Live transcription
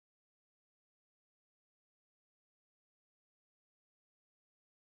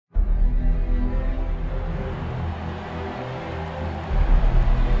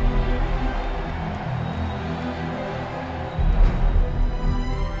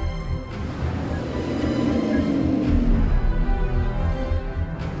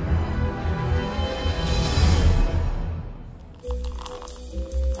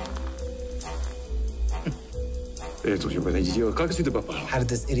How did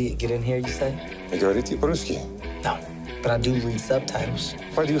this idiot get in here, you say? No, but I do read subtitles.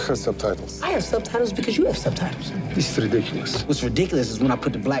 Why do you have subtitles? I have subtitles because you have subtitles. This is ridiculous. What's ridiculous is when I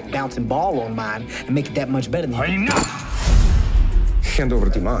put the black bouncing ball on mine and make it that much better than you. Enough! Hand over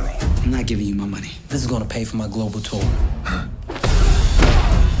the money. I'm not giving you my money. This is gonna pay for my global tour.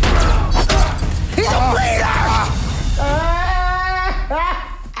 He's a bleeder!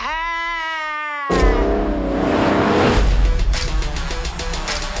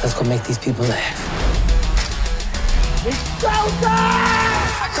 Let's go make these people laugh. It's showtime!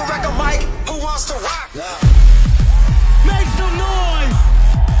 I can wreck a mic. Who wants to rock? Make some noise!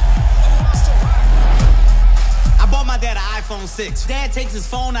 I bought my dad an iPhone 6. Dad takes his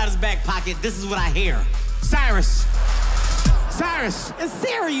phone out of his back pocket. This is what I hear. Cyrus. Cyrus. It's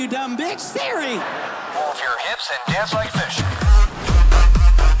Siri, you dumb bitch. Siri. Move your hips and dance like fish.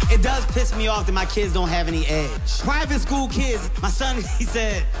 It does piss me off that my kids don't have any edge. Private school kids, my son, he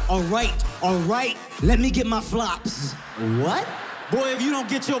said, all right, let me get my flops. What? Boy, if you don't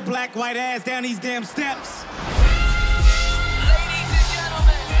get your black, white ass down these damn steps. Ladies and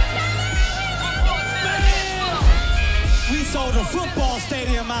gentlemen, We sold a football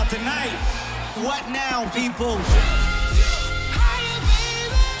stadium out tonight. What now, people?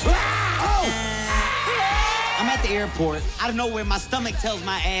 I'm at the airport. Out of nowhere, my stomach tells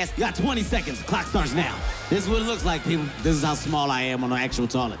my ass, you got 20 seconds. Clock starts now. This is what it looks like, people. This is how small I am on the actual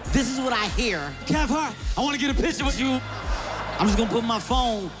toilet. This is what I hear. Kev Hart, I want to get a picture with you. I'm just going to put my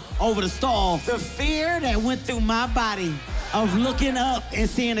phone over the stall. The fear that went through my body of looking up and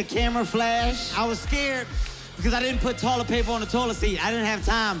seeing the camera flash, I was scared because I didn't put toilet paper on the toilet seat. I didn't have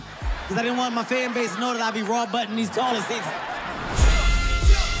time because I didn't want my fan base to know that I'd be raw butting these toilet seats.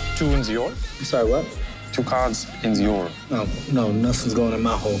 2 in the or? I'm sorry, what? 2 cards in the or. No, nothing's going in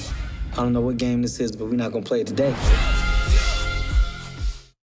my hole. I don't know what game this is, but we're not gonna play it today.